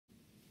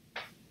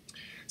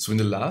So in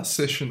the last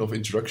session of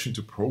Introduction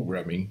to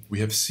Programming,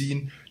 we have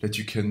seen that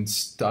you can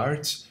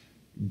start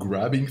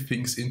grabbing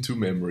things into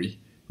memory,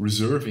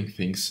 reserving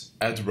things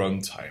at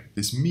runtime.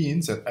 This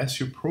means that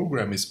as your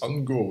program is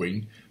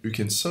ongoing, you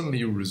can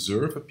suddenly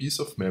reserve a piece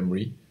of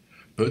memory,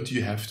 but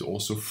you have to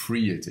also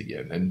free it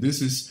again. And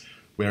this is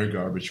where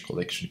garbage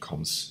collection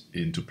comes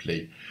into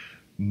play.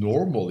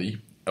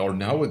 Normally, or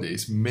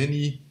nowadays,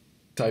 many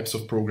types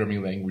of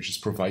programming languages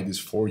provide this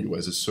for you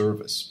as a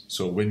service.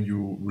 So when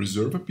you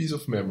reserve a piece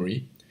of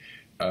memory,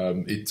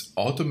 it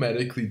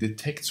automatically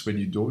detects when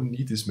you don't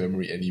need this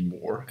memory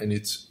anymore, and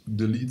it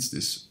deletes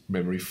this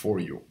memory for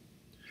you.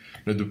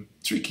 Now the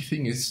tricky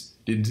thing is,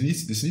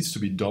 this needs to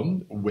be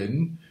done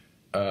when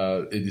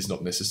it is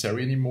not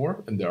necessary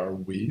anymore, and there are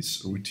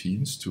ways,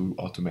 routines to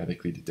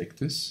automatically detect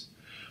this.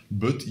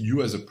 But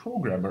you as a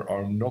programmer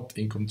are not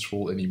in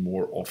control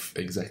anymore of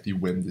exactly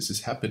when this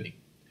is happening.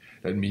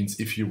 That means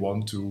if you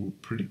want to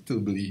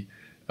predictably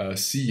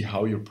see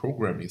how your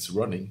program is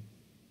running,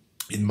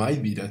 it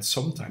might be that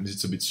sometimes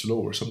it's a bit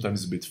slower, sometimes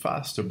it's a bit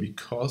faster,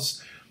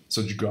 because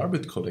such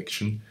garbage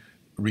collection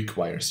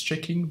requires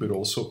checking, but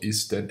also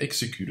is then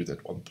executed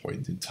at one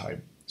point in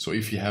time. So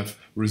if you have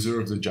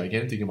reserved a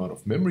gigantic amount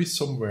of memory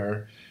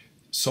somewhere,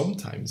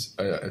 sometimes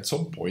at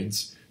some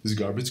points, this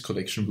garbage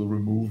collection will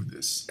remove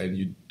this, and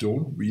you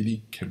don't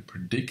really can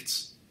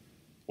predict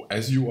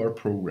as you are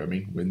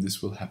programming when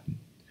this will happen.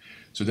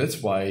 So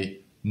that's why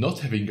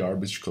not having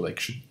garbage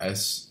collection,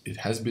 as it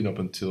has been up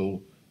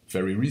until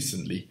very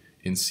recently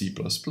in C++,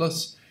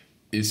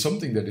 is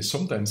something that is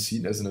sometimes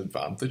seen as an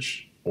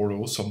advantage,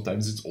 although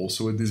sometimes it's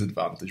also a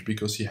disadvantage,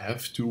 because you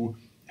have to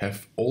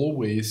have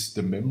always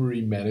the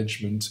memory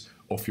management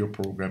of your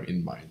program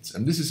in mind.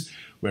 And this is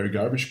where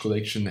garbage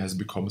collection has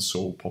become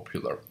so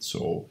popular.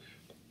 So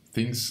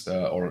things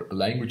or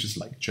languages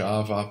like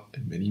Java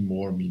and many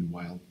more,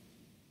 meanwhile,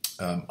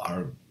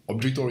 are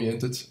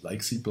object-oriented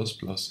like C++,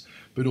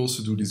 but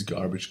also do this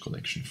garbage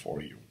collection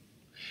for you.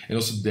 And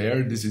also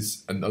there, this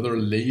is another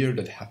layer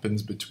that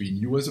happens between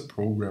you as a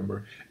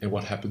programmer and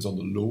what happens on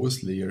the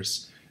lowest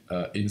layers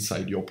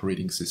inside the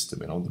operating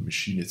system and on the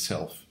machine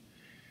itself.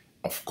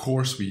 Of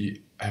course,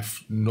 we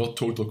have not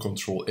total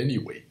control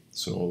anyway.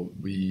 So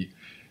we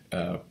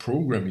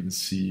program in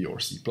C or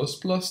C++,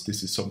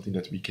 this is something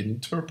that we can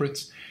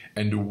interpret,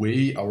 and the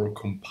way our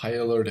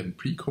compiler then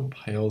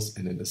precompiles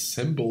and then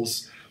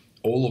assembles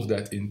all of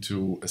that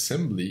into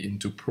assembly,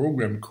 into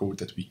program code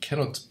that we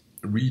cannot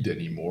read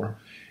anymore,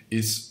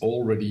 is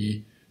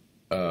already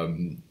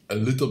a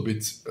little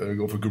bit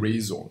of a gray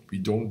zone. We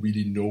don't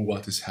really know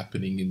what is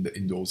happening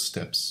in those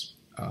steps,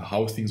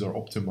 how things are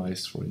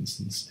optimized, for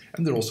instance.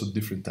 And there are also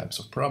different types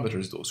of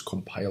parameters those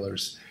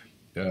compilers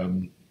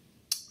can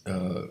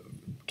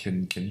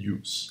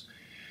use.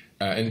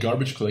 And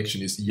garbage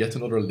collection is yet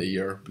another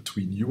layer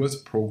between you as a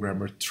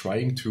programmer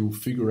trying to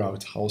figure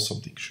out how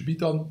something should be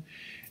done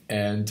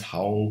and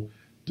how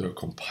the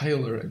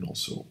compiler and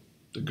also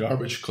the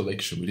garbage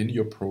collection within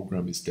your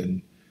program is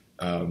then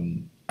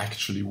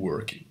actually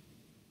working.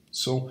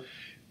 So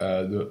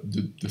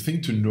the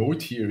thing to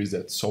note here is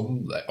that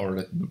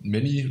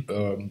many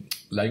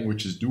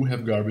languages do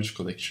have garbage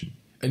collection,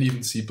 and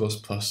even C++,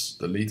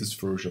 the latest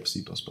version of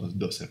C++,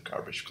 does have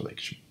garbage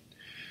collection.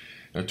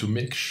 Now, to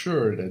make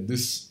sure that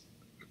this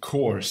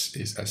course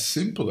is as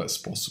simple as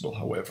possible,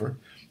 however,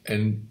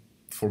 and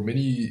for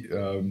many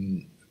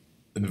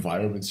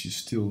environments you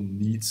still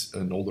need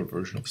an older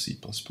version of C++,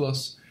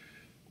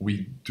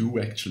 we do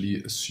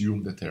actually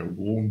assume that there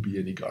won't be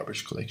any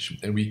garbage collection.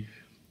 And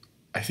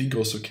I think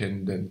also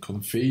can then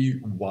convey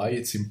why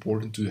it's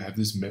important to have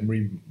this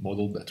memory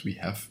model that we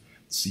have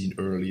seen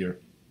earlier,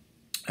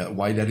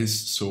 why that is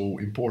so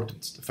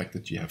important. The fact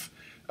that you have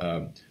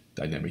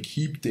dynamic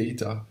heap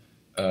data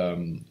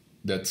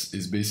that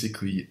is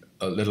basically,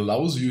 that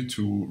allows you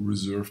to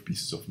reserve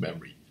pieces of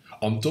memory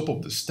on top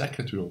of the stack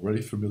that we're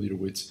already familiar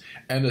with,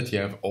 and that you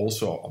have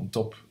also on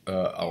top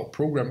our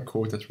program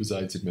code that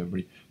resides in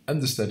memory,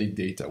 and the static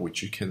data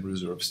which you can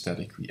reserve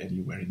statically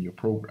anywhere in your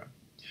program.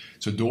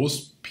 So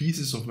those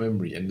pieces of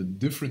memory and the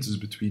differences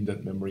between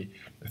that memory,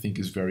 I think,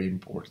 is very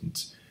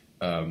important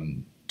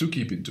to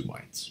keep into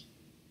mind.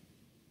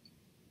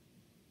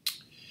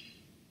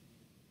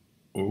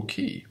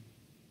 Okay,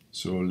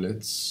 so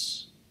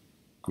let's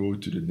go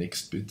to the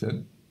next bit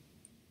then.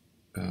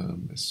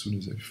 As soon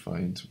as I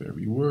find where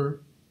we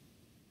were,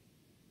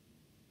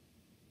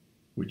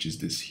 which is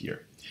this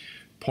here,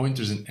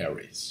 pointers and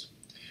arrays.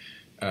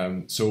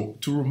 So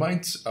to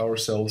remind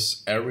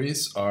ourselves,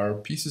 arrays are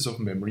pieces of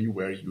memory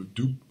where you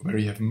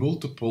have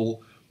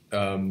multiple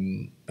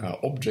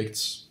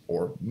objects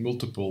or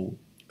multiple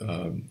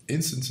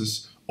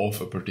instances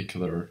of a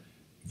particular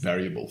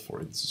variable,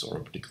 for instance, or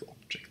a particular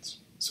object.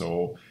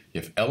 So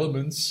you have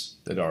elements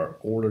that are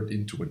ordered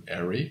into an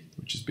array,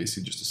 which is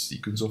basically just a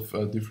sequence of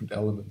different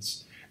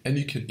elements, and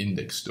you can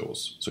index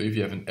those. So if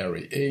you have an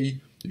array A,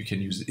 you can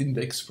use the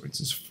index, for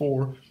instance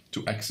 4,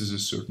 to access a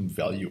certain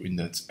value in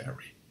that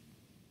array.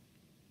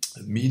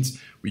 It means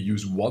we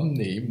use one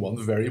name, one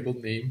variable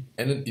name,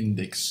 and an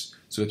index,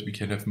 so that we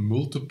can have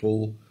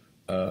multiple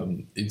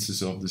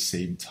instances of the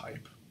same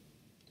type.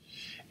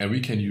 And we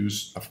can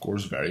use, of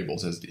course,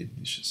 variables as the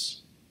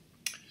indices.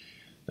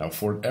 Now,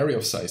 for an array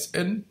of size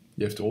n,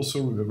 you have to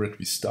also remember that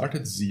we start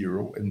at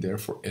 0 and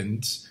therefore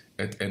end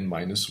at n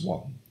minus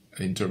 1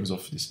 in terms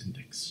of this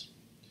index.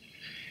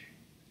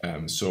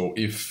 So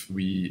if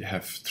we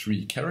have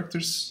 3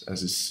 characters,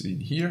 as is seen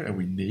here, and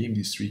we name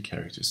these 3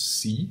 characters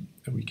C,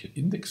 and we can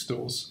index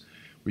those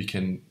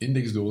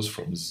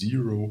from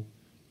 0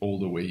 all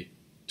the way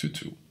to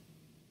 2.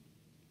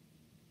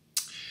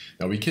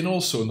 Now we can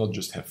also not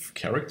just have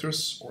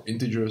characters or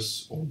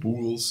integers or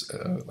booleans,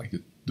 like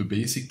the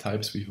basic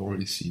types we've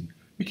already seen.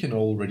 We can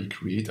already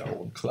create our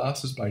own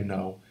classes by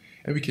now,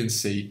 and we can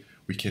say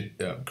we can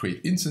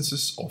create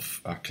instances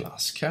of a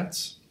class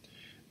cat,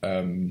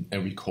 and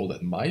we call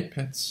that my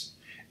pets.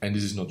 And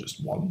this is not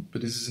just one,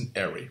 but this is an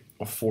array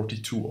of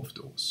 42 of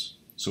those.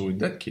 So in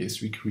that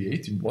case, we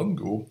create in one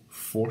go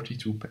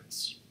 42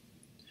 pets.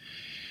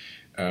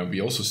 We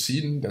also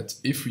seen that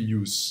if we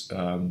use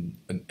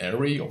an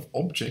array of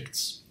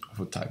objects of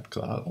a type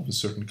class, of a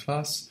certain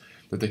class,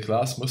 that the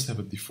class must have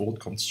a default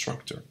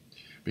constructor,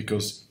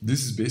 because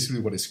this is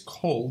basically what is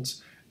called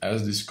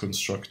as this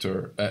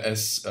constructor,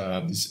 this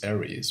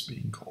array is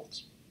being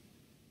called.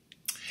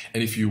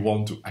 And if you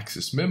want to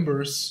access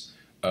members,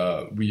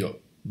 we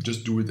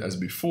just do it as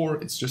before.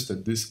 It's just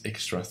that this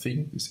extra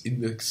thing, this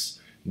index,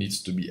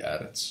 needs to be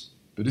added.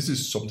 But this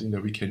is something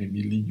that we can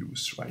immediately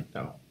use right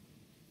now.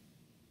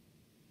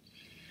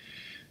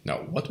 Now,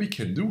 what we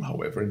can do,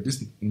 however, and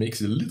this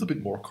makes it a little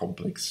bit more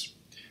complex,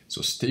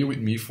 so stay with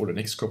me for the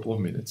next couple of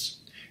minutes,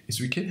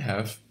 is we can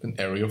have an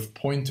array of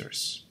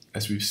pointers.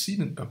 As we've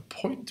seen, a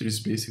pointer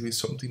is basically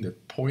something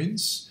that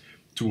points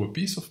to a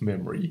piece of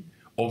memory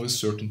of a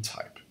certain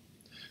type.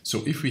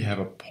 So if we have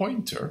a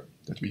pointer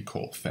that we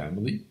call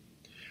family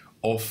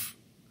of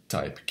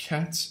type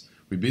cat,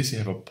 we basically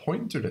have a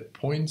pointer that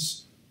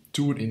points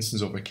to an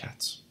instance of a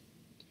cat.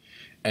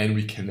 And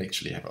we can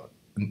actually have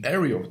an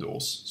array of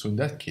those. So in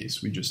that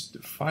case, we just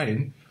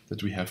define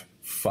that we have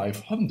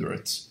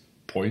 500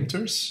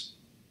 pointers,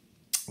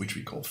 which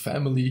we call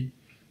family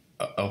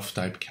of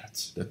type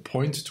cat, that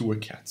point to a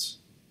cat.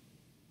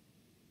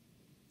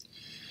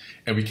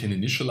 And we can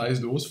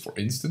initialize those, for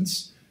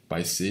instance,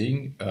 by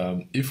saying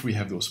if we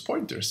have those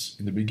pointers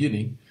in the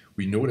beginning,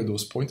 we know that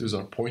those pointers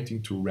are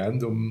pointing to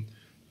random,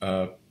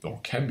 or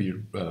can be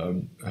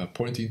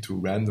pointing to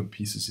random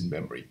pieces in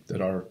memory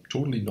that are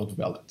totally not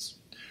valid.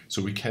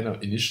 So we can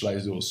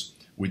initialize those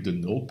with the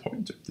null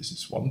pointer. This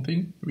is one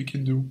thing we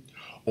can do.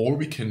 Or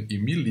we can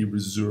immediately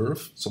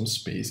reserve some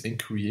space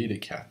and create a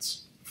cat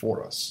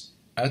for us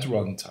at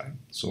runtime.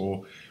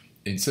 So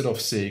instead of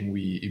saying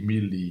we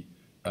immediately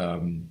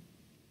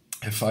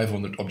have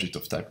 500 objects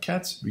of type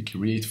cat, we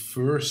create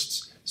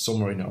first,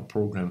 somewhere in our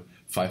program,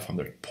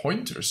 500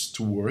 pointers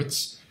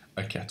towards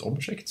a cat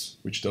object,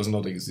 which does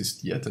not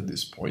exist yet at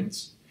this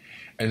point.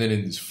 And then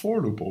in this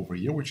for loop over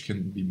here, which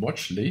can be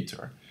much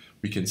later,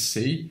 we can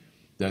say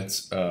that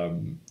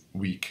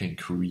we can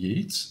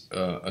create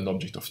an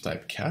object of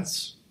type cat.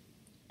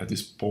 At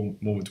this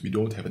moment, we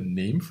don't have a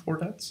name for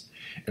that.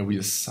 And we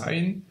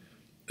assign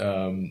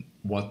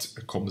what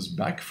comes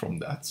back from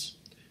that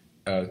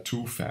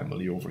to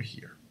family over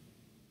here.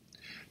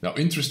 Now,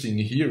 interesting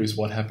here is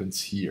what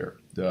happens here.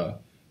 The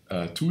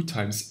 2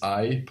 times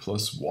I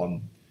plus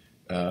 1.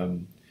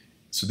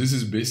 So this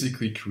is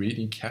basically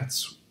creating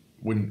cats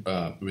with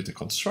a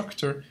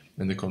constructor,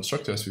 and the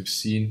constructor, as we've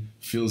seen,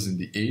 fills in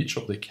the age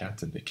of the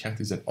cat, and the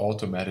cat is then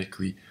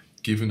automatically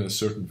given a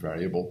certain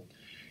variable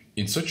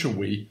in such a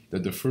way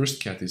that the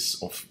first cat is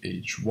of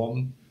age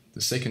 1, the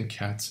second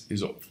cat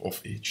is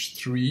of age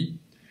 3,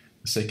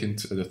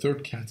 the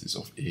third cat is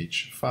of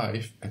age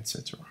 5,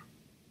 etc.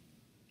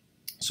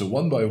 So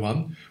one by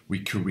one, we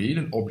create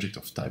an object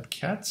of type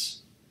cat.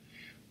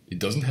 It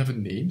doesn't have a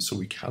name, so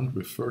we can't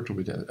refer to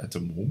it at the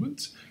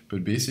moment,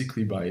 but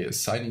basically by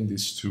assigning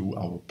this to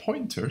our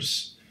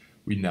pointers,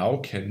 we now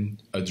can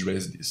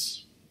address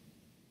this.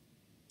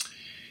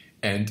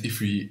 And if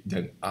we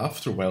then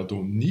after a while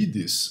don't need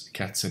these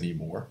cats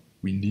anymore,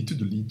 we need to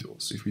delete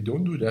those. If we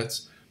don't do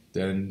that,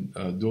 then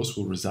those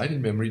will reside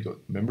in memory, the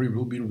memory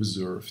will be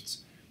reserved,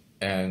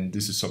 and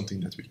this is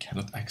something that we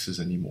cannot access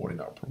anymore in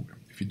our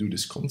program. If we do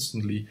this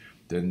constantly,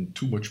 then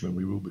too much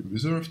memory will be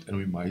reserved, and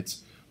we might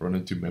run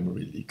into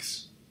memory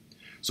leaks.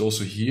 So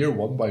also here,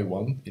 one by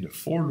one, in a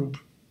for loop,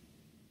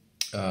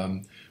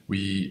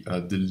 we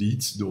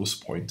delete those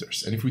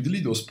pointers. And if we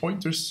delete those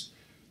pointers,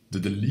 the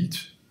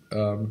delete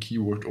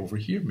keyword over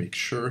here makes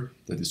sure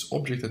that this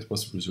object that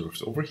was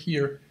reserved over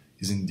here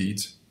is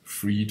indeed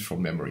freed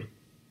from memory.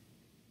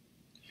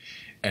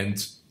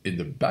 And in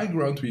the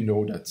background, we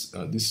know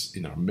that this,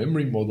 in our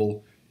memory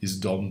model, is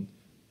done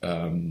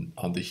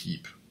on the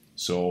heap.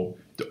 So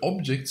the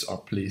objects are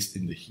placed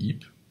in the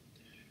heap,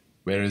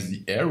 whereas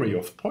the array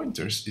of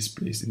pointers is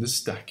placed in the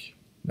stack.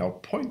 Now,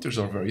 pointers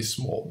are very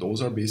small.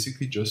 Those are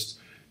basically just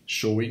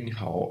showing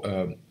how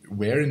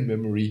where in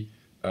memory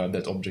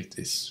that object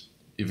is.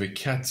 If a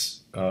cat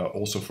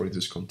also, for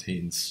instance,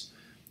 contains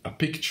a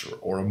picture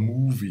or a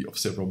movie of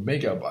several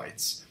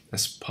megabytes,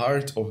 as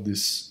part of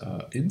this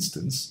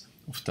instance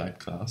of type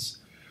class,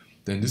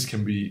 then this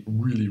can be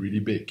really, really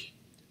big.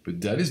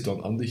 But that is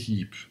done on the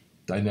heap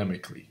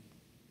dynamically.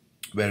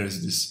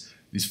 Whereas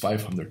these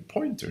 500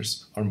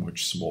 pointers are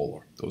much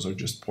smaller. Those are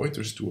just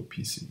pointers to a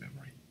piece in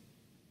memory.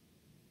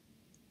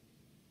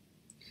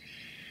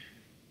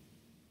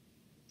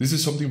 This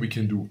is something we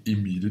can do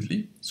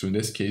immediately. So in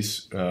this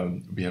case,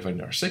 we have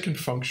in our second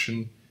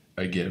function,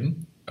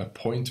 again, a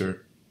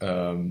pointer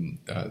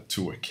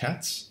to a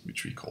cat,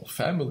 which we call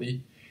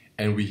family.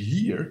 And we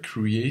here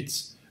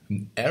create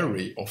an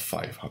array of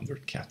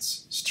 500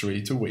 cats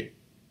straight away.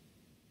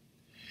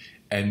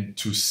 And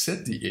to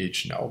set the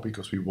age now,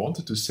 because we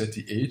wanted to set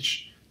the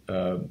age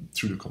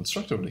through the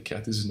constructor of the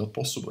cat, this is not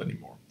possible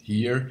anymore.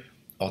 Here,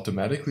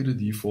 automatically the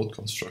default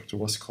constructor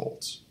was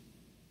called.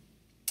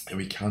 And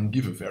we can't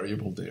give a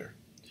variable there.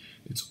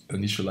 It's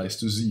initialized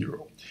to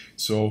 0.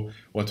 So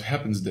what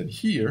happens then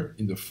here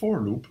in the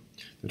for loop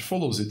that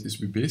follows it is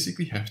we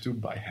basically have to,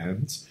 by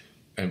hand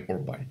or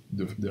by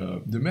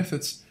the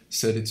methods,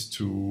 set it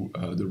to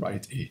the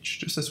right age,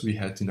 just as we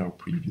had in our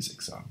previous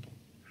example.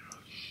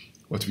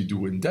 What we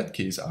do in that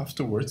case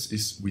afterwards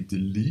is we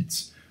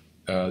delete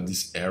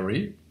this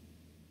array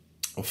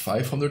of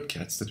 500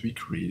 cats that we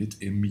created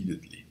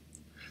immediately.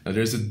 Now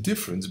there's a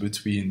difference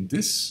between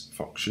this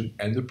function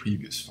and the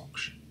previous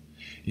function.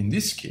 In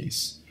this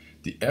case,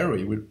 the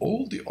array with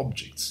all the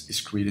objects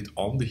is created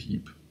on the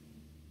heap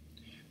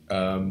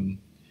and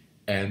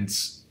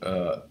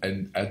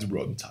at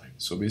runtime.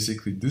 So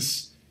basically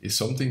this is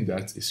something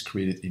that is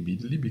created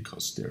immediately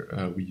because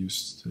we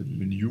used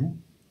the new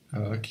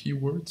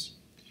keywords.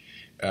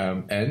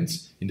 And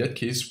in that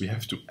case, we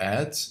have to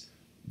add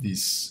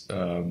these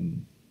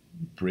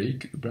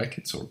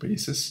brackets or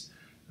braces,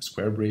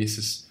 square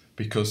braces,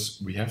 because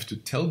we have to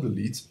tell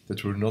delete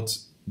that we're not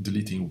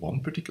deleting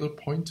one particular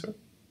pointer,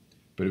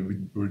 but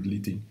we're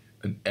deleting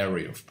an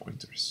array of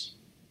pointers.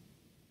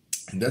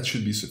 And that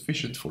should be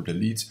sufficient for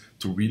delete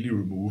to really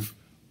remove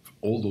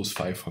all those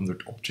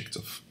 500 objects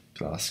of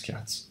class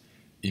cats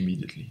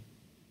immediately.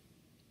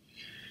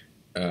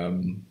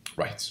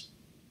 Right.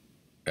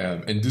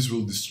 And this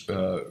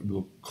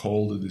will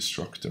call the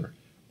destructor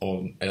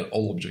on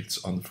all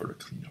objects on further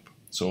cleanup.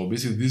 So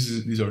basically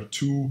these are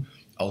two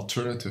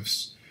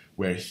alternatives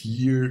where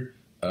here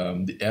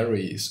the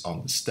array is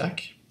on the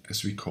stack,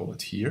 as we call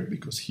it here,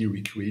 because here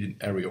we create an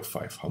array of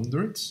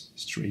 500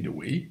 straight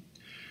away,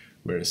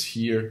 whereas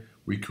here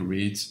we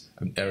create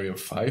an array of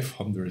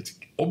 500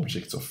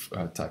 objects of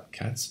type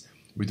cats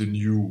with a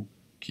new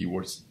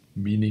keywords,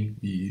 meaning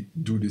we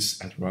do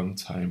this at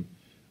runtime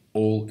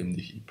all in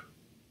the heap.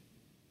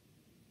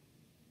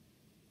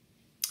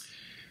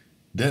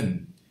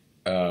 Then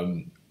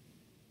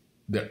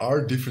there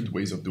are different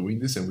ways of doing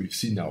this, and we've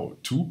seen now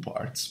two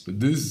parts, but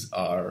these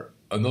are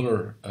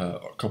another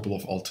couple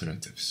of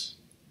alternatives.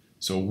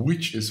 So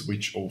which is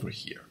which over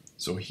here?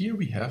 So here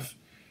we have,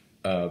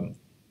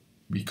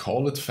 we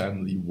call it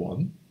family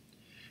 1.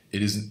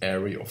 It is an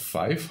array of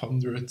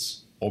 500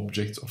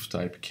 objects of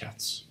type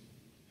cats.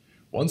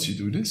 Once you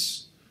do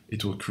this,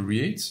 it will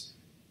create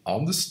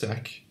on the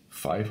stack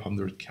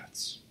 500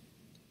 cats,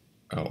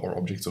 or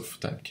objects of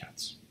type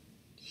cats.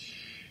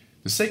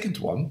 The second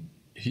one,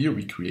 here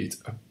we create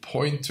a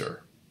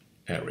pointer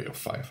array of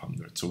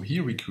 500. So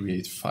here we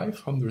create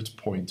 500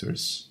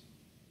 pointers,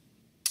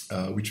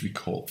 which we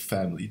call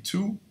family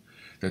 2,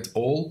 that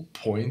all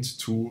point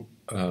to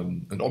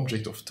an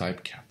object of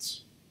type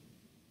cats.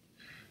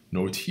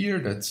 Note here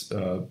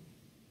that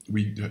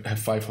we have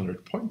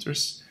 500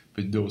 pointers,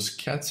 but those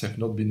cats have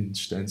not been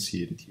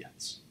instantiated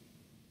yet.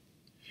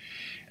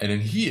 And then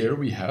here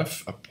we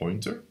have a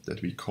pointer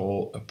that we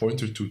call a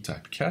pointer to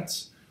type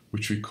cats,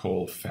 which we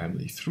call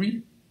family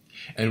 3,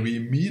 and we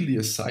immediately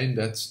assign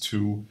that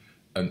to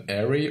an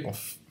array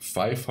of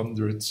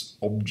 500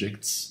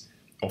 objects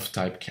of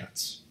type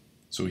cats.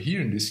 So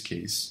here in this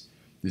case,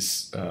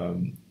 this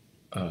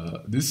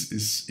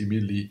is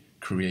immediately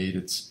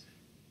created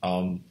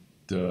on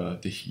the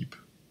heap,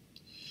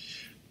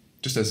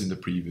 just as in the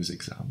previous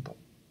example.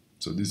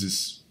 So this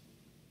is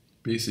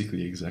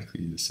basically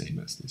exactly the same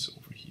as this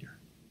over here.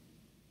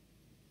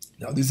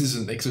 Now this is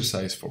an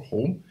exercise for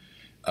home,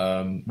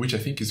 which I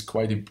think is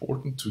quite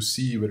important to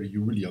see whether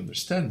you really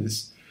understand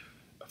this.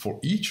 For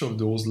each of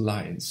those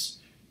lines,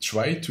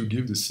 try to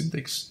give the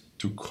syntax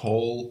to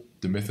call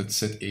the method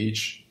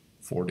setAge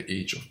for the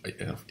age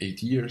of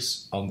 8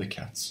 years on the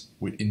cats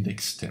with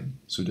index 10.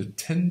 So the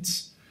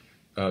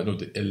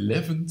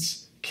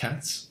 11th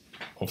cat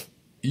of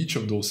each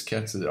of those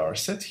cats that are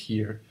set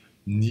here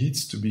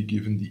needs to be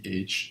given the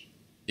age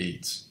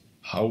 8.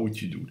 How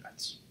would you do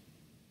that?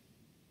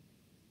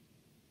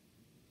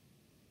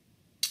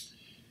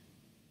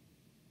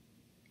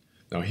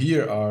 Now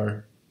here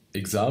are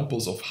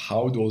examples of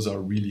how those are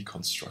really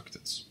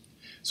constructed.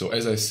 So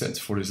as I said,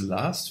 for this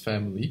last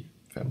family,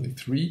 family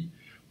 3,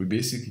 we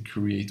basically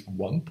create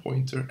one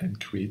pointer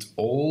and create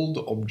all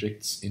the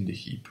objects in the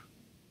heap.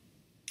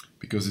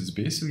 Because it's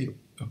basically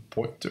a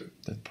pointer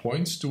that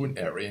points to an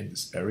array, and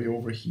this array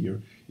over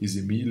here is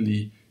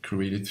immediately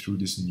created through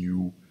this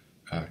new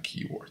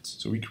keywords.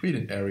 So we create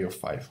an array of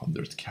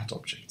 500 cat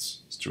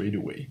objects straight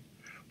away.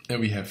 And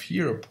we have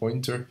here a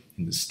pointer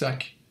in the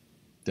stack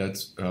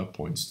that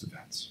points to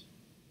that.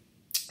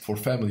 For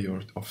family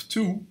of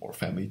 2, or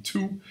family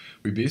 2,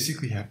 we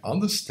basically have on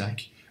the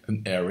stack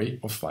an array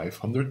of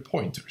 500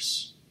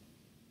 pointers.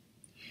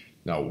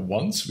 Now,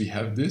 once we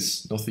have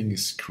this, nothing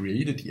is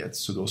created yet,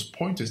 so those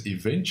pointers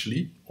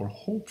eventually, or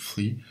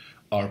hopefully,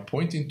 are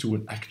pointing to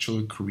an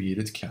actual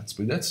created cat.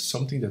 But that's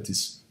something that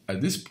is,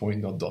 at this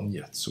point, not done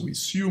yet. So we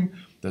assume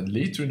that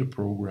later in the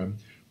program,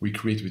 we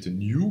create with a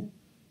new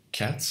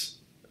cat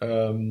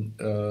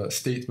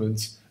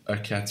statement a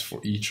cat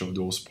for each of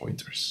those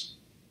pointers.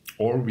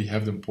 Or we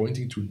have them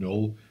pointing to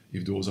null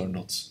if those are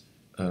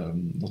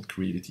not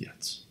created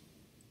yet.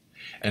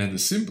 And then the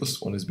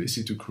simplest one is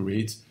basically to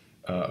create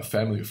a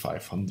family of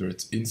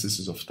 500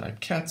 instances of type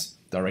cat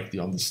directly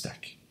on the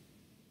stack.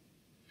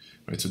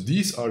 Right, so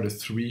these are the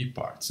 3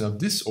 parts. Now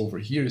this over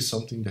here is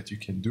something that you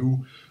can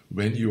do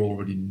when you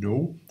already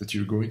know that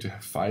you're going to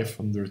have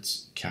 500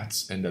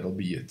 cats and that'll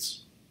be it.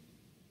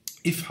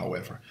 If,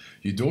 however,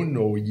 you don't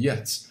know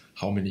yet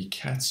how many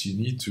cats you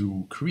need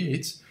to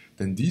create,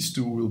 then these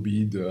 2 will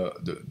be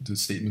the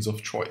statements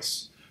of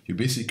choice. You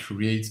basically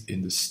create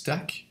in the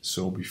stack,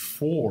 so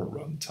before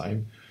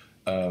runtime,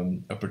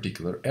 a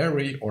particular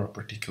array or a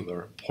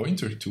particular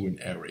pointer to an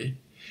array,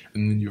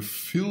 and then you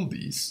fill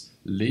these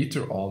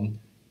later on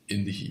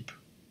in the heap.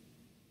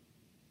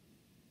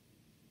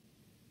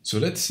 So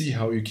let's see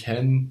how you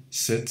can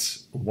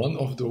set one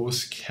of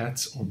those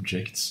cat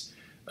objects,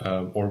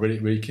 or where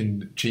you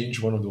can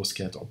change one of those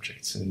cat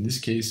objects. And in this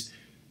case,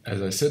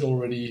 as I said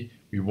already,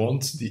 we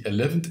want the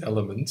 11th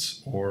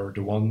element, or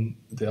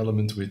the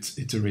element with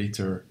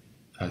iterator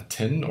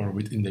 10 or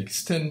with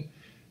index 10,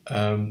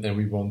 and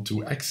we want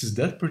to access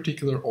that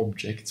particular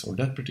object or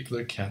that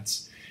particular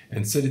cat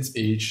and set its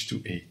age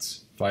to 8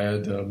 via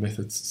the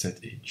method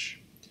setAge.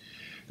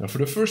 Now for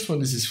the first one,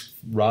 this is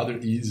rather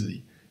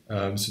easy.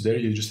 So there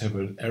you just have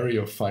an array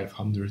of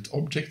 500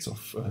 objects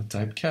of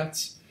type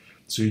cat.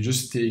 So you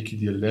just take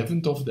the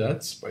 11th of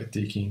that by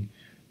taking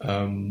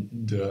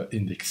the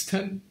index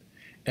 10,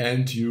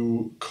 and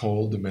you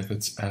call the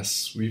methods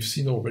as we've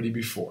seen already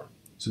before.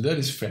 So that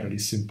is fairly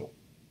simple.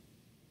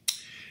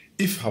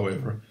 If,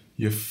 however,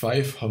 you have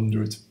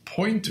 500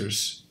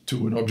 pointers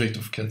to an object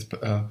of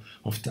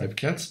type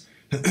cat,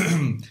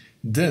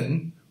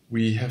 then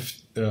we have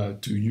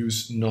to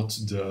use not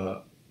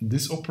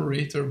this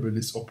operator, but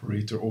this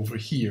operator over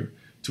here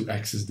to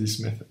access this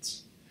method.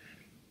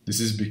 This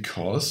is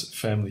because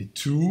family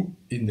 2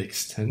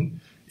 index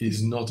 10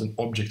 is not an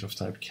object of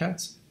type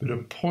cat, but a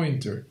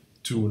pointer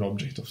to an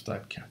object of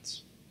type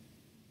cat.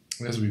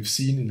 As we've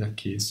seen in that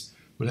case,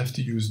 we'll have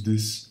to use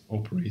this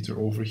operator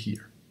over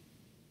here.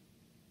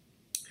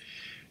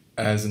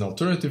 As an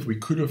alternative, we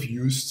could have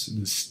used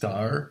the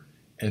star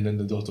and then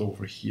the dot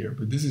over here,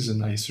 but this is a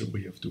nicer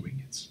way of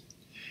doing it.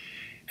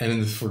 And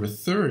then for the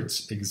third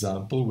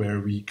example, where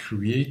we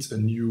create a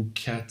new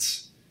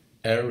cat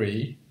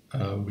array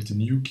with a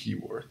new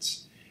keyword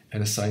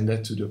and assign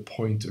that to the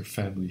pointer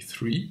family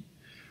 3,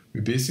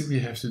 we basically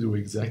have to do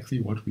exactly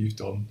what we've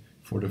done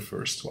for the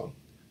first one.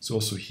 So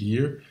also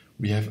here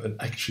we have an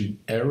actual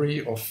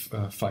array of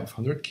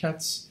 500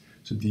 cats.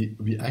 So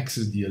we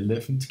access the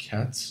 11th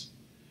cat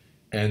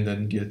and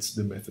then get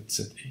the method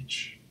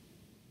setAge,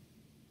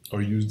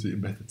 or use the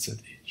method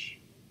setAge.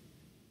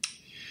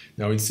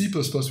 Now in C++,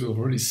 we've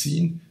already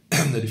seen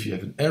that if you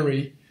have an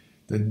array,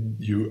 then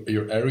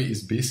your array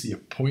is basically a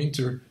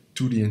pointer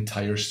to the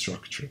entire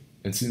structure.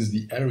 And since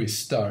the array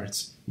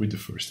starts with the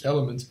first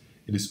element,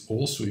 it is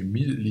also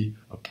immediately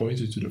a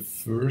pointer to the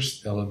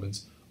first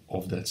element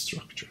of that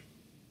structure.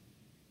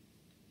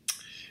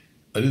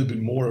 A little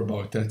bit more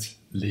about that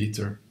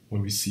later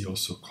when we see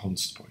also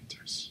const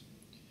pointers.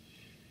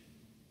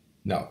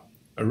 Now,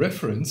 a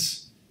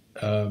reference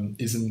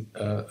is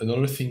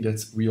another thing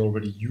that we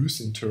already use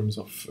in terms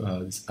of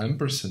this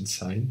ampersand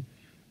sign,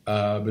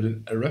 but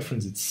a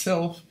reference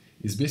itself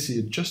is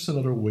basically just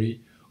another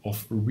way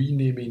of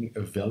renaming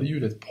a value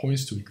that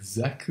points to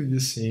exactly the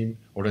same,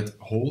 or that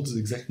holds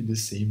exactly the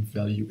same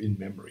value in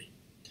memory.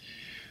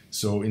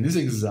 So in this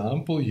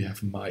example, you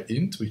have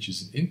myInt, which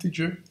is an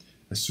integer.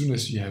 As soon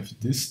as you have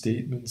this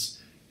statement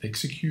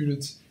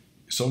executed,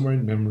 somewhere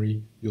in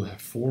memory, you'll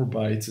have 4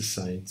 bytes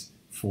assigned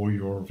for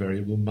your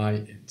variable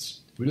myInt,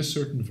 with a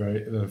certain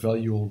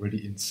value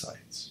already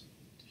inside.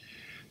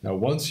 Now,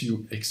 once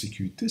you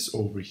execute this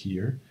over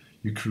here,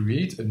 you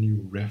create a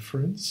new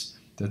reference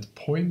that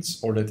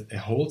points, or that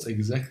holds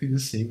exactly the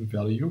same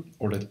value,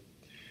 or that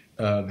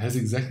has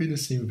exactly the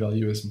same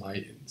value as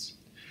myInt.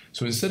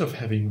 So instead of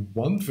having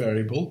one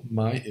variable,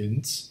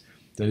 myInt,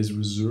 that is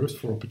reserved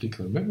for a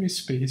particular memory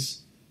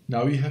space,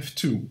 now you have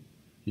 2.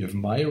 You have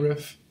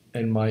myref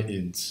and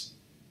myInt,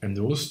 and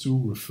those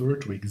 2 refer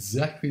to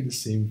exactly the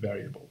same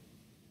variable.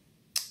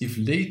 If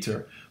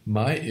later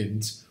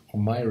myInt or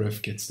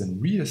myref gets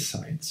then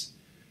reassigned,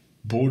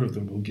 both of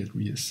them will get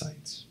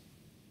reassigned.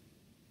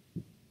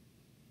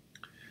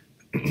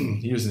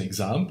 Here's an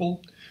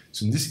example.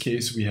 So in this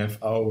case, we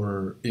have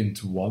our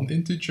int1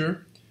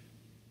 integer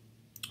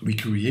we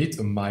create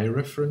a my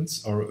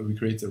reference, or we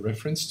create a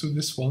reference to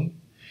this one,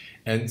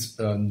 and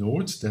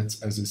note that,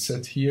 as I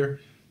said here,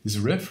 this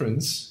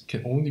reference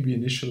can only be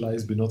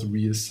initialized but not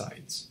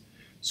reassigned.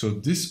 So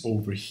this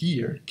over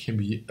here can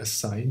be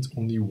assigned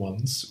only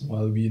once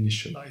while we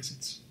initialize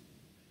it.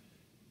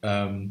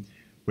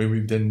 When we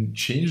then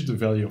change the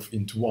value of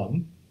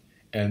int1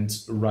 and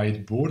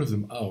write both of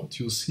them out,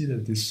 you'll see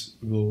that this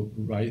will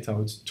write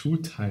out 2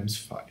 times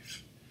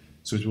 5.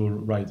 So it will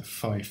write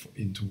 5 for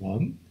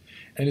int1,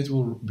 and it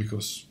will,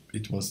 because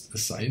it was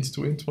assigned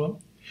to int1,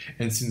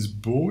 and since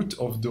both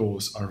of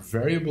those are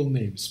variable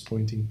names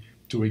pointing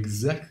to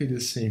exactly the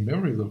same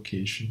memory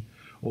location,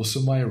 also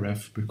my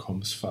ref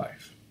becomes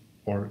 5,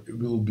 or it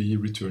will be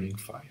returning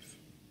 5.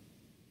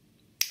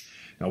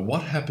 Now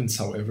what happens,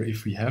 however,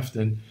 if we have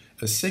then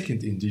a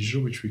second integer,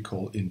 which we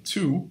call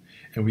int2,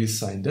 and we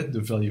assign that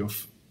the value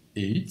of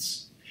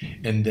 8,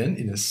 and then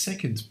in a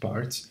second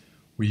part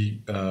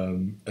we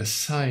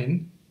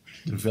assign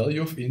the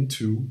value of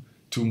int2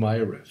 to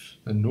myref.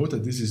 And note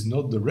that this is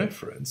not the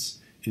reference,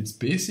 it's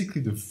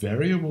basically the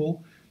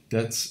variable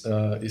that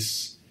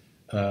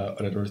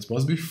it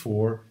was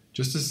before,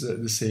 just as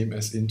the same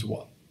as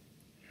int1.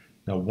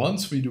 Now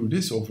once we do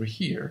this over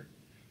here,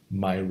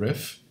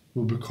 myref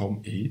will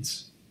become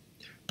 8,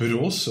 but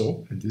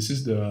also, and this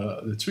is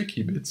the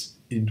tricky bit,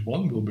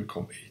 int1 will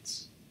become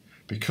 8,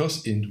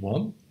 because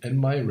int1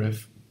 and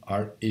myref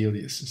are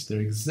aliases.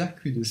 They're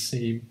exactly the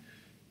same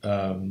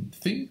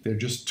thing, they're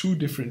just 2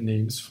 different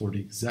names for the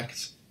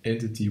exact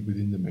entity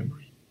within the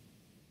memory.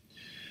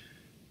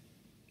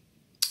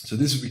 So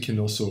this we can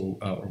also,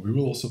 or we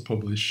will also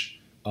publish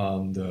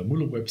on the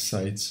Moodle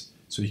website,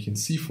 so you can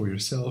see for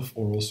yourself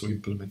or also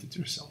implement it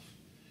yourself.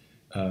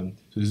 So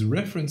this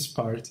reference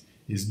part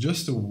is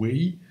just a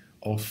way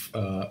of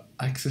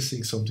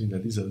accessing something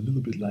that is a little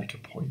bit like a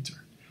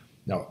pointer.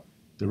 Now,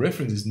 the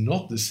reference is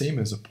not the same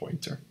as a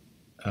pointer,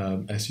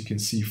 as you can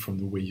see from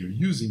the way you're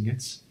using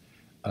it,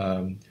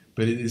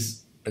 but it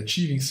is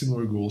achieving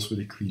similar goals with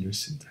a cleaner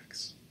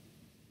syntax.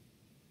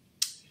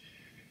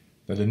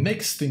 Now, the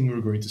next thing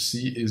we're going to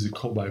see is the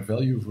call by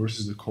value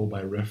versus the call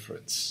by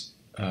reference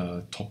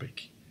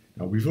topic.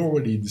 Now, we've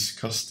already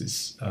discussed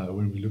this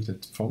when we looked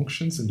at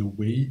functions and the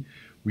way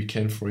we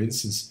can, for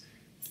instance,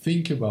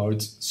 think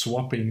about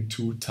swapping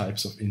 2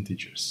 types of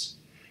integers.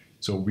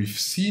 So we've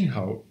seen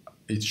how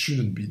it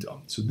shouldn't be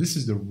done. So this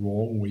is the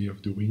wrong way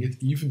of doing it,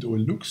 even though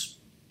it looks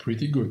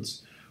pretty good.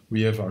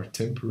 We have our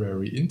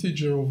temporary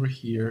integer over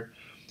here,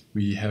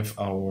 we have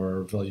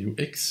our value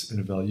x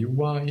and value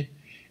y,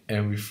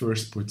 and we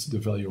first put the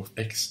value of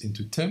x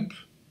into temp,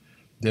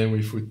 then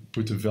we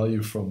put the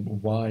value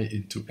from y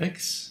into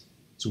x,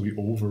 so we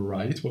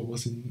overwrite what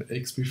was in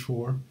x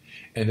before,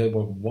 and then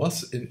what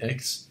was in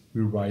x,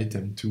 we write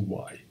them to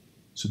y.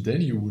 So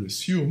then you would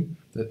assume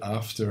that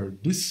after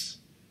this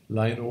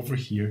line over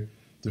here,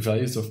 the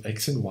values of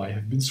x and y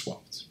have been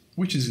swapped,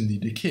 which is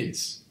indeed the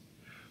case.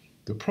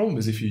 The problem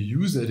is if you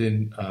use that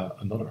in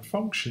another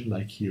function,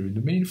 like here in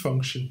the main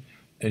function,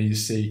 and you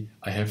say,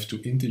 I have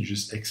 2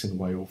 integers x and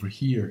y over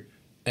here,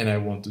 and I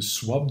want to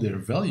swap their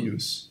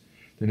values,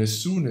 then as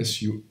soon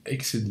as you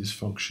exit this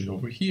function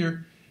over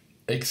here,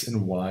 x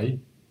and y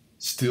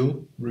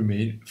still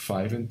remain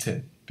 5 and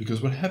 10.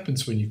 Because what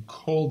happens when you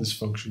call this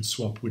function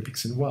swap with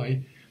x and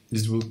y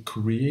is it will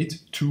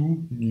create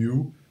 2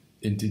 new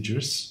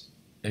integers,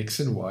 x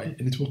and y,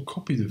 and it will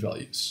copy the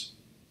values.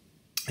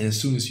 And as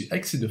soon as you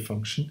exit the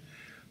function,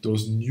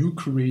 those new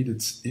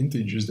created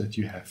integers that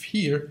you have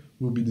here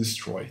will be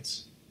destroyed.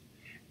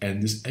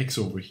 And this x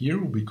over here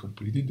will be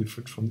completely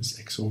different from this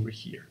x over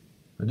here.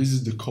 And this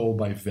is the call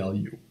by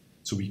value.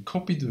 So we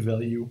copy the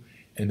value,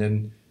 and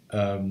then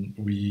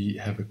we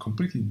have a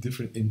completely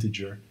different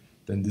integer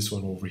than this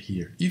one over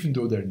here, even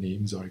though their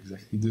names are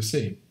exactly the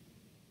same.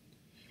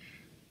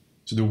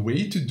 So the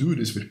way to do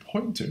this with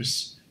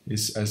pointers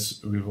is,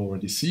 as we've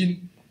already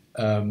seen,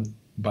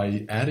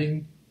 by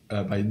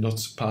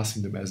not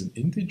passing them as an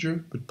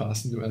integer, but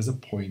passing them as a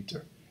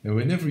pointer. And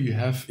whenever you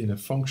have in a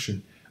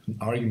function an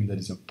argument that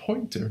is a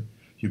pointer,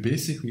 you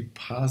basically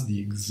pass the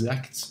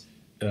exact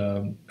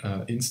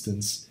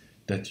instance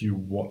that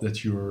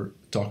you're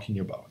talking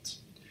about.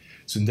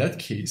 So in that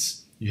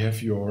case, you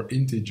have your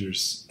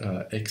integers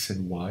x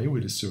and y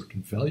with a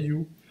certain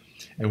value,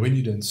 and when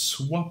you then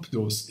swap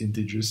those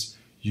integers,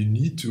 you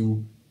need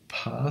to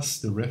pass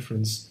the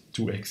reference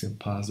to x and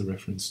pass the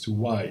reference to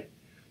y,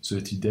 so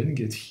that you then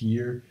get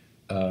here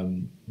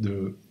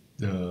the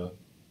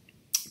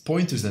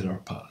pointers that are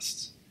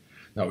passed.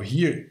 Now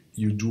here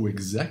you do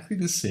exactly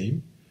the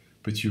same,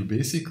 but you're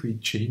basically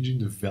changing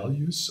the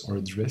values or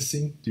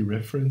addressing,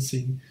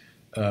 dereferencing,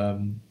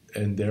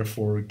 and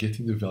therefore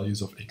getting the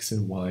values of x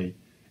and y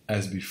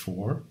as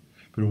before.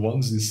 But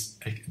once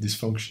this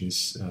function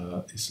is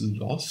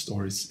lost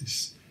or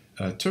is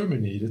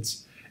terminated,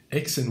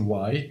 x and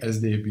y,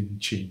 as they have been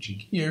changing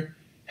here,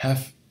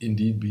 have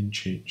indeed been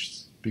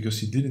changed,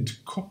 because you didn't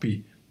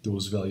copy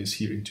those values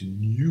here into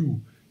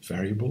new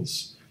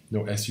variables.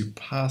 Now, as you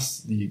pass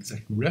the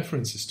exact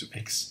references to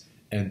x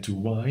and to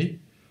y,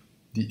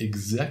 the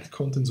exact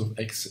contents of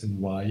x and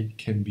y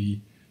can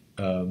be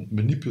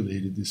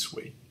manipulated this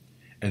way.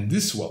 And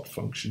this swap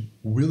function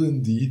will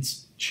indeed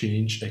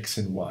change x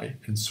and y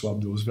and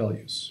swap those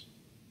values.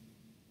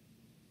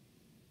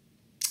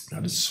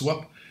 Now the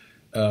swap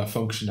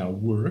function now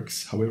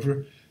works.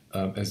 However,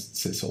 as it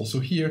says also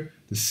here,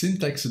 the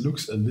syntax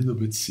looks a little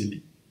bit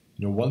silly.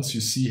 You know, once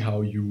you see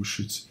how you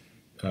should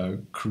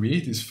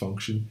create this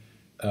function,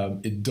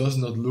 it does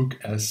not look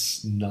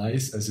as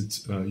nice as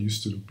it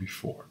used to look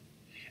before.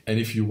 And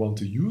if you want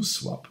to use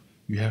swap,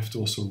 you have to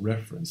also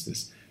reference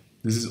this.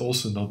 This is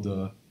also not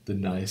the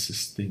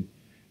nicest thing.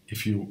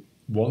 If you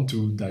want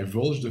to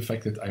divulge the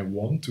fact that I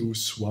want to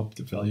swap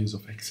the values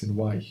of x and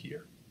y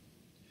here.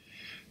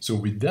 So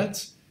with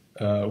that,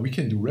 we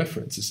can do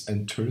references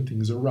and turn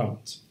things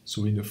around.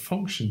 So in the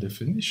function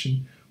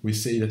definition, we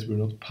say that we're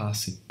not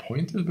passing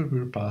pointers, but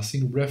we're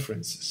passing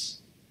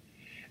references.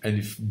 And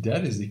if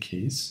that is the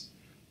case,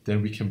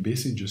 then we can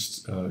basically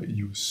just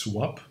use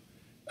swap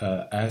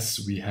as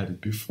we had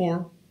it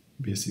before.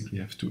 Basically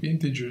have two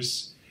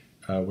integers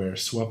where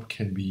swap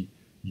can be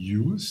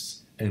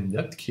used. And in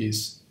that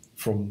case,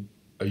 from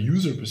a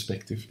user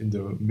perspective, in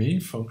the main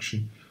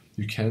function,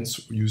 you can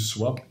use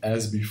swap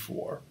as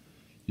before.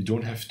 You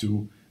don't have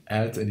to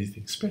add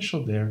anything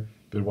special there,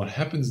 but what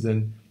happens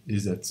then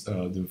is that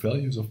the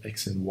values of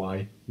x and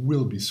y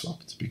will be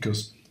swapped,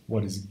 because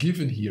what is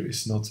given here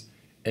is not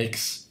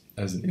x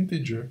as an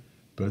integer,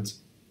 but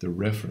the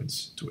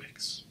reference to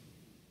x.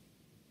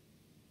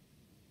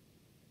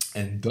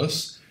 And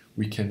thus,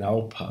 we can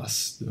now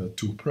pass the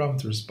two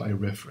parameters by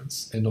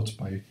reference and not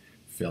by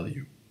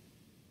value.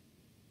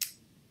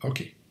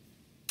 Okay.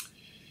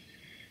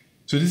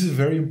 So this is a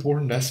very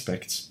important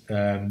aspect.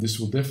 This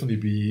will definitely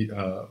be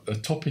a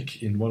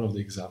topic in one of the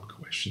exam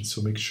questions.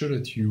 So make sure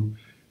that you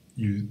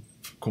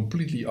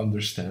completely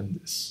understand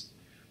this.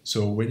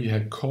 So when you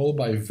have call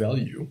by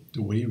value,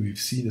 the way we've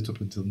seen it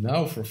up until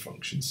now for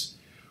functions,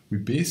 we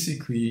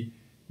basically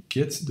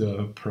get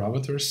the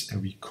parameters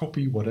and we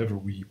copy whatever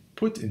we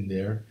put in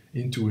there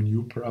into a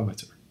new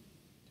parameter.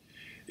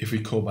 If we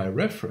call by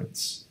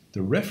reference,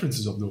 the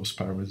references of those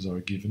parameters are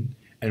given,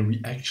 and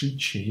we actually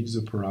change the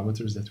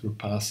parameters that we're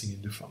passing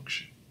in the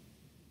function.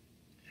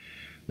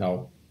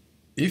 Now,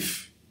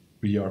 if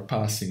we are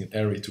passing an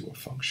array to a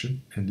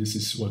function, and this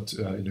is what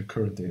in the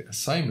current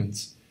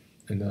assignment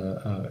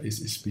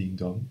is being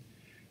done,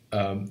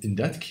 in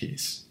that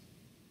case,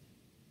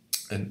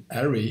 an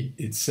array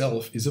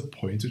itself is a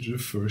pointer to the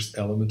first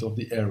element of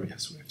the array,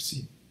 as we have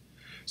seen.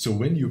 So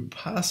when you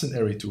pass an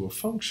array to a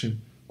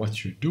function,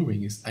 what you're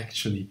doing is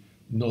actually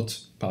not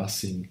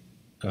passing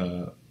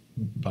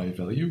by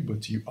value,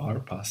 but you are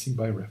passing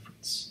by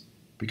reference,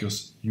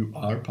 because you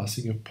are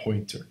passing a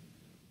pointer,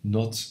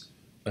 not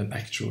an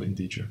actual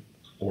integer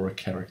or a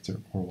character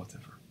or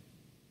whatever.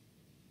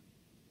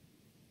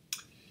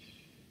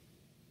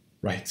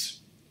 Right.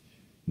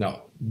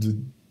 Now,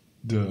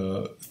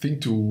 the thing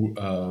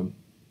to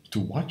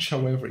watch,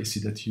 however, is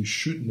that you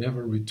should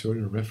never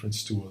return a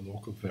reference to a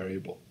local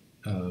variable.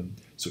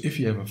 So if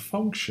you have a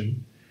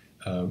function,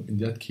 in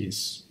that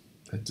case,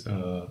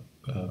 that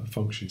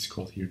function is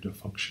called here the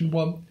function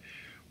one,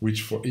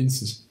 which, for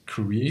instance,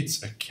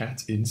 creates a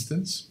cat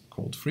instance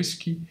called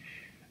Frisky,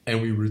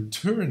 and we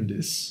return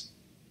this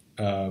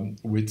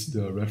with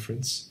the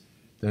reference,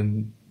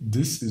 then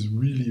this is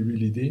really,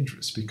 really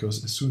dangerous,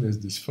 because as soon as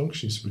this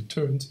function is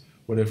returned,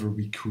 whatever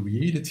we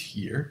created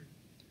here,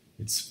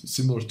 it's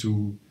similar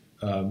to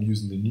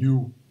using the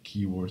new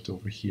keyword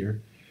over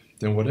here,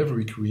 then whatever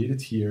we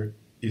created here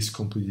is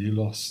completely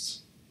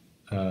lost.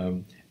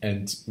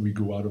 And we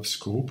go out of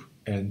scope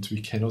and we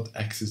cannot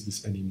access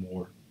this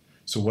anymore.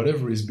 So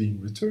whatever is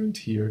being returned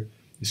here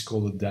is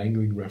called a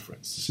dangling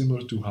reference,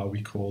 similar to how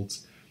we called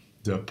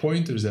the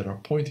pointers that are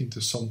pointing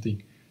to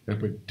something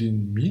that we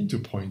didn't mean to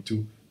point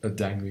to a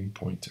dangling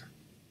pointer.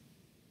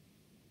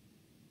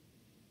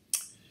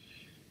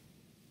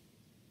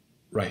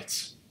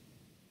 Right.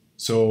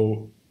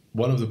 So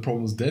one of the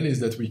problems then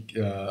is that we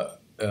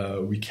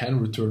can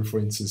return, for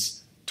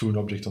instance, to an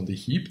object on the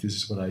heap. This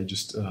is what I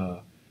just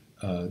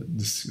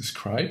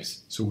described.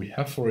 So we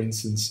have, for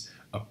instance,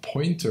 a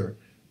pointer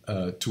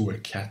to a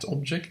cat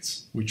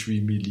object, which we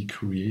immediately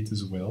create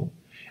as well.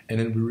 And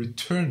then we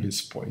return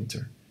this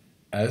pointer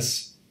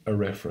as a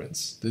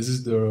reference. This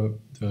is the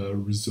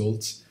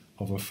result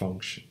of a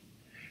function.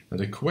 Now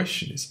the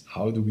question is,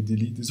 how do we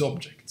delete these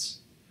objects?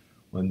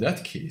 Well, in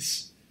that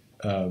case,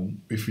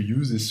 if we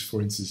use this,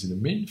 for instance, in the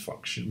main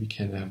function, we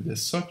can have it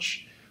as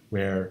such,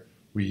 where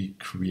we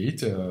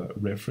create a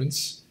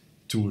reference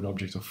to an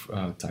object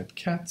of type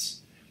cat.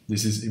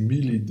 This is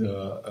immediately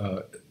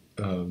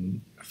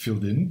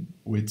filled in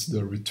with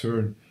the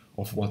return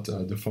of what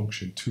the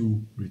function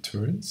 2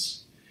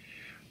 returns.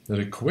 Now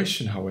the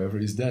question, however,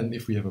 is then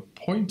if we have a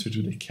pointer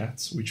to the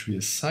cat, which we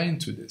assign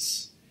to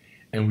this,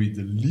 and we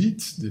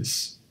delete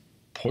this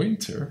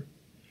pointer,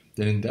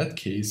 then in that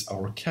case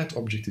our cat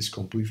object is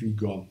completely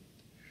gone.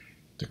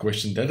 The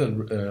question that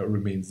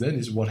remains then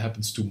is, what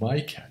happens to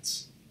my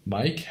cat?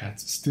 My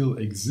cat still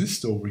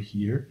exists over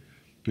here,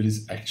 but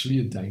is actually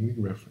a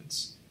dangling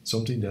reference.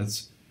 something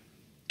that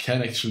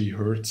can actually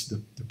hurt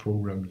the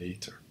program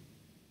later.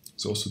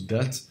 So also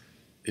that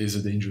is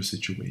a dangerous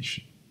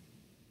situation.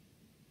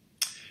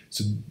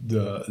 So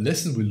the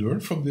lesson we learn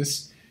from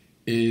this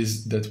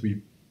is that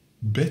we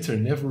better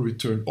never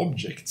return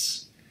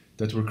objects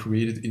that were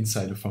created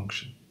inside a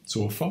function.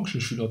 So a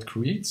function should not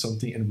create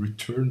something and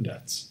return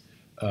that.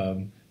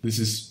 This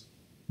is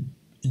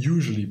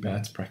usually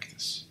bad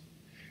practice.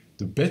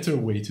 The better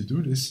way to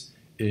do this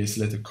is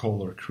let the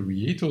caller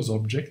create those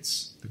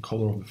objects, the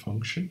caller of the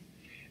function,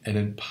 and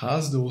then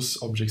pass those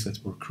objects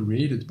that were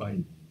created by,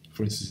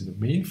 for instance, in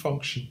the main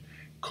function,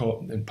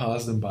 and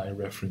pass them by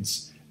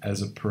reference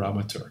as a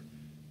parameter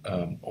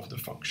of the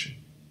function.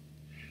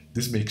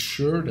 This makes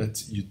sure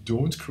that you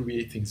don't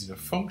create things in a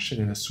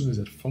function, and as soon as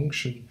that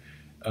function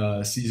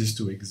ceases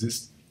to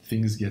exist,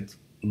 things get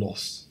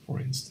lost, for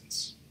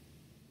instance.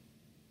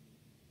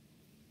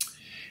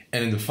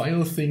 And then the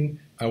final thing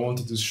I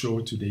wanted to show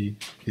today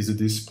is the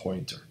this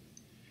pointer.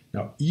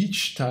 Now,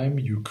 each time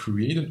you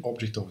create an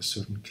object of a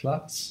certain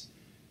class,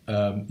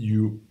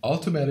 you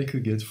automatically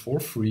get for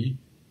free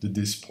the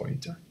this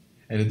pointer.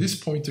 And the this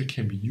pointer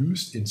can be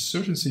used in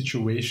certain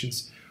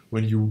situations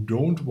when you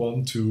don't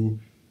want to,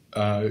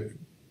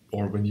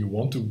 or when you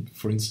want to,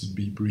 for instance,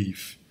 be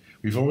brief.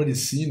 We've already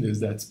seen this,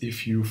 that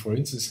if you, for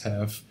instance,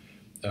 have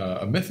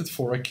a method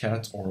for a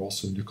cat, or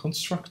also in the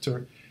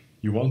constructor,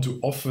 you want to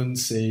often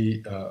say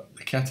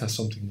the cat has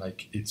something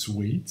like its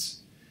weight.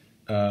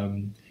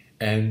 And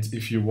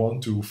if you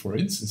want to, for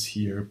instance,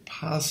 here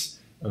pass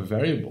a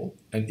variable,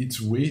 and its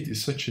weight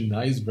is such a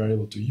nice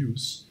variable to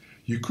use,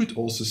 you could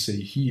also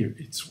say here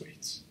its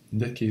weight. In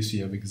that case,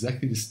 you have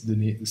exactly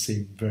the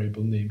same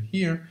variable name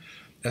here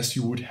as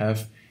you would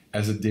have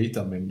as a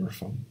data member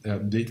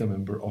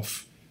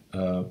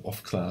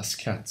of class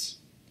cat.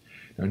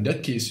 Now, in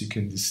that case, you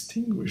can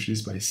distinguish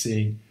this by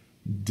saying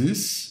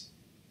this,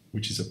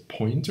 which is a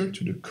pointer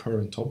to the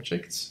current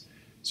objects.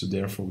 So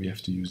therefore, we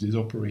have to use this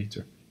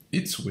operator.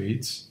 Its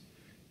weight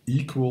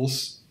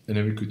equals, and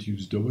then we could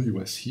use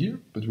WS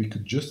here, but we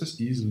could just as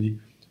easily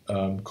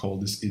call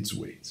this its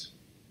weight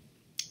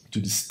to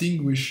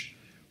distinguish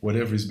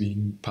whatever is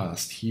being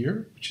passed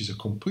here, which is a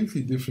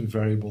completely different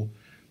variable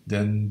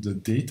than the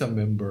data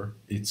member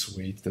its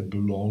weight that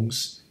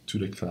belongs to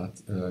the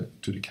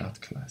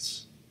cat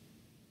class.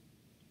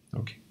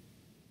 Okay.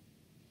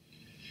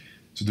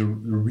 So the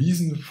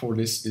reason for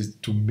this is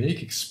to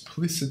make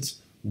explicit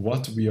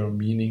what we are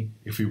meaning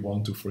if we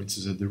want to, for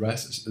instance,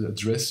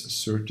 address a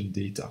certain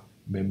data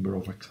member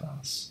of a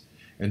class.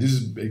 And this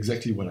is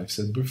exactly what I've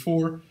said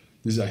before.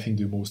 This is, I think,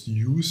 the most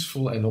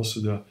useful and also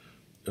the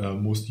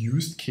most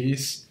used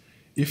case.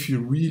 If you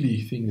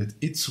really think that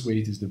its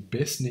weight is the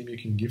best name you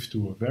can give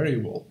to a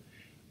variable,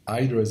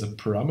 either as a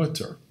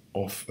parameter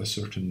of a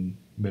certain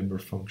member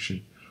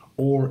function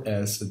or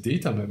as a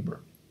data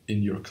member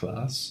in your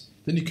class,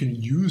 then you can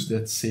use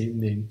that same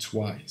name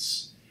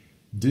twice.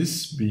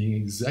 This being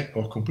exact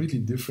or completely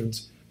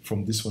different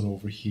from this one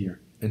over here.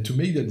 And to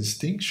make that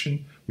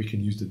distinction, we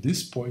can use the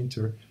this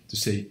pointer to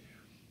say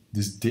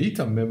this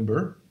data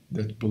member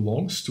that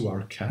belongs to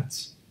our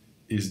cat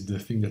is the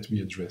thing that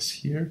we address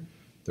here,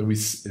 that we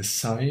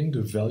assign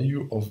the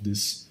value of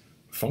this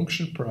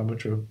function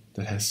parameter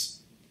that has,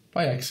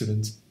 by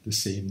accident, the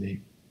same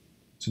name.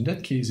 So in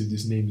that case, if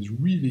this name is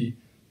really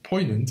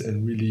poignant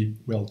and really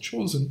well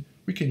chosen,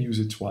 we can use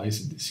it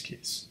twice in this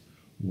case.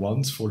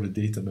 Once for the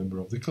data member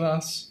of the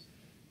class,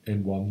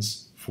 and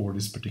once for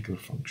this particular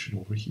function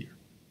over here.